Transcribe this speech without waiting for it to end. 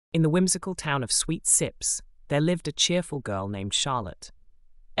In the whimsical town of Sweet Sips, there lived a cheerful girl named Charlotte.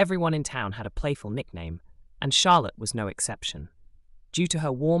 Everyone in town had a playful nickname, and Charlotte was no exception. Due to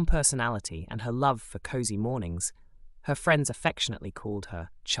her warm personality and her love for cozy mornings, her friends affectionately called her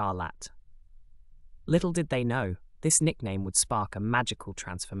Char-latte. Little did they know, this nickname would spark a magical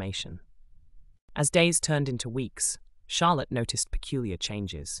transformation. As days turned into weeks, Charlotte noticed peculiar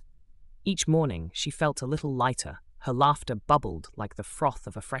changes. Each morning, she felt a little lighter, her laughter bubbled like the froth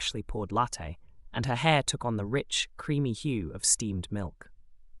of a freshly poured latte, and her hair took on the rich, creamy hue of steamed milk.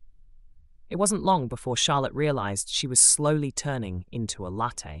 It wasn't long before Charlotte realized she was slowly turning into a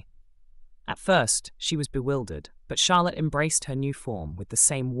latte. At first, she was bewildered, but Charlotte embraced her new form with the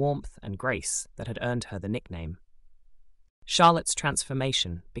same warmth and grace that had earned her the nickname. Charlotte's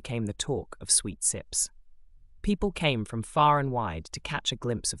transformation became the talk of Sweet Sips. People came from far and wide to catch a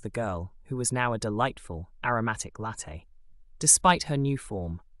glimpse of the girl, who was now a delightful, aromatic latte. Despite her new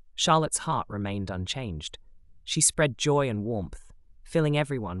form, Charlotte's heart remained unchanged. She spread joy and warmth, filling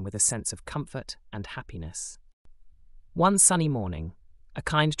everyone with a sense of comfort and happiness. One sunny morning, a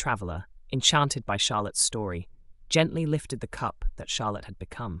kind traveler, enchanted by Charlotte's story, gently lifted the cup that Charlotte had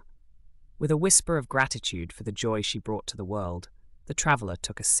become. With a whisper of gratitude for the joy she brought to the world, the traveler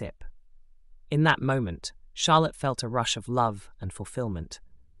took a sip. In that moment, Charlotte felt a rush of love and fulfillment,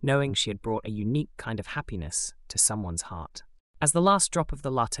 knowing she had brought a unique kind of happiness to someone's heart. As the last drop of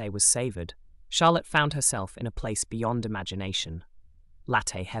the latte was savored, Charlotte found herself in a place beyond imagination,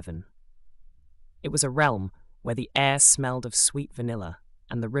 latte heaven. It was a realm where the air smelled of sweet vanilla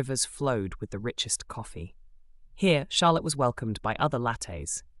and the rivers flowed with the richest coffee. Here, Charlotte was welcomed by other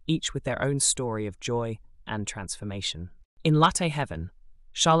lattes, each with their own story of joy and transformation. In latte heaven,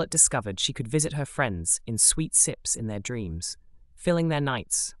 Charlotte discovered she could visit her friends in sweet sips in their dreams, filling their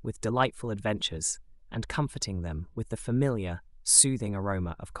nights with delightful adventures and comforting them with the familiar, soothing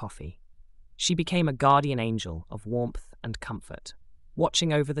aroma of coffee. She became a guardian angel of warmth and comfort,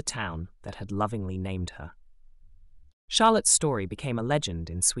 watching over the town that had lovingly named her. Charlotte's story became a legend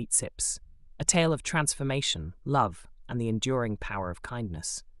in Sweet Sips, a tale of transformation, love, and the enduring power of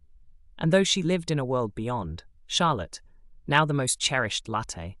kindness. And though she lived in a world beyond, Charlotte, now the most cherished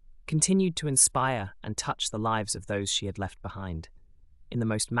latte, continued to inspire and touch the lives of those she had left behind, in the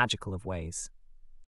most magical of ways.